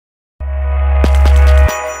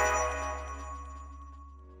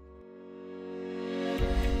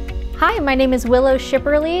Hi, my name is Willow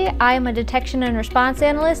Shipperly. I am a detection and response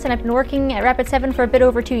analyst, and I've been working at Rapid7 for a bit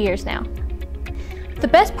over 2 years now. The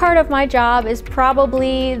best part of my job is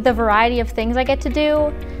probably the variety of things I get to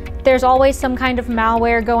do. There's always some kind of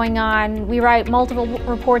malware going on. We write multiple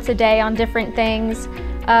reports a day on different things.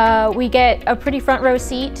 We get a pretty front row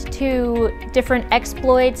seat to different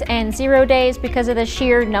exploits and 0 days because of the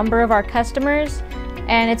sheer number of our customers.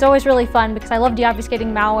 And it's always really fun because I love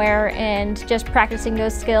deobfuscating malware and just practicing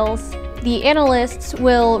those skills. The analysts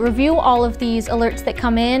will review all of these alerts that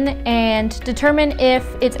come in and determine if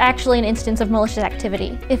it's actually an instance of malicious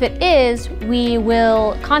activity. If it is, we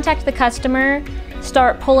will contact the customer,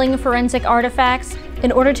 start pulling forensic artifacts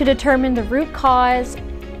in order to determine the root cause,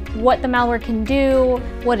 what the malware can do,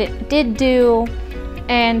 what it did do,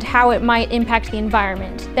 and how it might impact the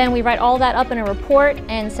environment. Then we write all that up in a report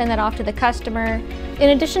and send that off to the customer. In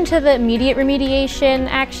addition to the immediate remediation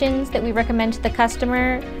actions that we recommend to the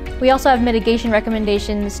customer, we also have mitigation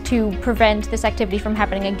recommendations to prevent this activity from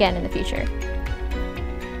happening again in the future.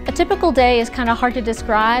 A typical day is kind of hard to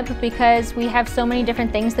describe because we have so many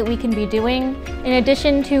different things that we can be doing. In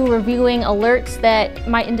addition to reviewing alerts that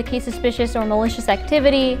might indicate suspicious or malicious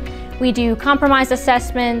activity, we do compromise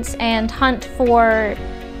assessments and hunt for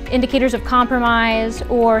indicators of compromise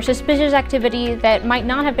or suspicious activity that might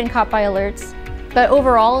not have been caught by alerts. But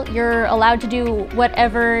overall, you're allowed to do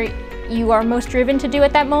whatever you are most driven to do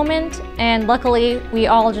at that moment, and luckily we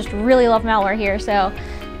all just really love malware here, so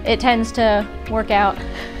it tends to work out.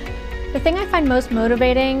 The thing I find most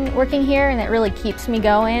motivating working here and that really keeps me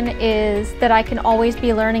going is that I can always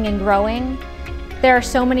be learning and growing. There are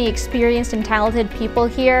so many experienced and talented people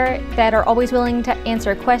here that are always willing to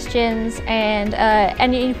answer questions, and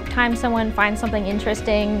anytime someone finds something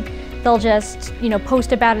interesting, they'll just,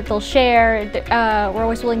 post about it, they'll share. We're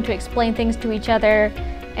always willing to explain things to each other.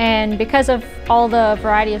 And because of all the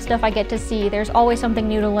variety of stuff I get to see, there's always something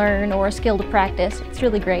new to learn or a skill to practice. It's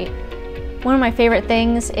really great. One of my favorite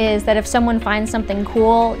things is that if someone finds something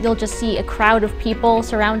cool, you'll just see a crowd of people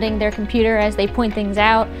surrounding their computer as they point things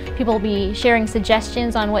out. People will be sharing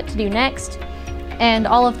suggestions on what to do next. And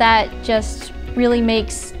all of that just really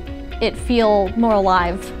makes it feel more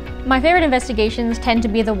alive. My favorite investigations tend to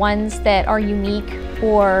be the ones that are unique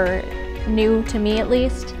or new to me, at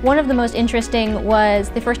least. One of the most interesting was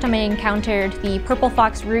the first time I encountered the Purple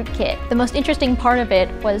Fox rootkit. The most interesting part of it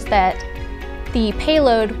was that the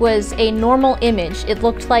payload was a normal image. It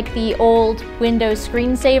looked like the old Windows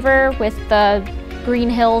screensaver with the green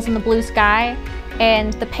hills and the blue sky.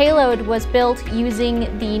 And the payload was built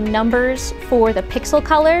using the numbers for the pixel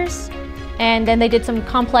colors. And then they did some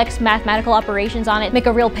complex mathematical operations on it, make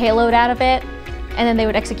a real payload out of it, and then they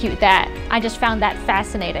would execute that. I just found that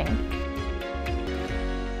fascinating.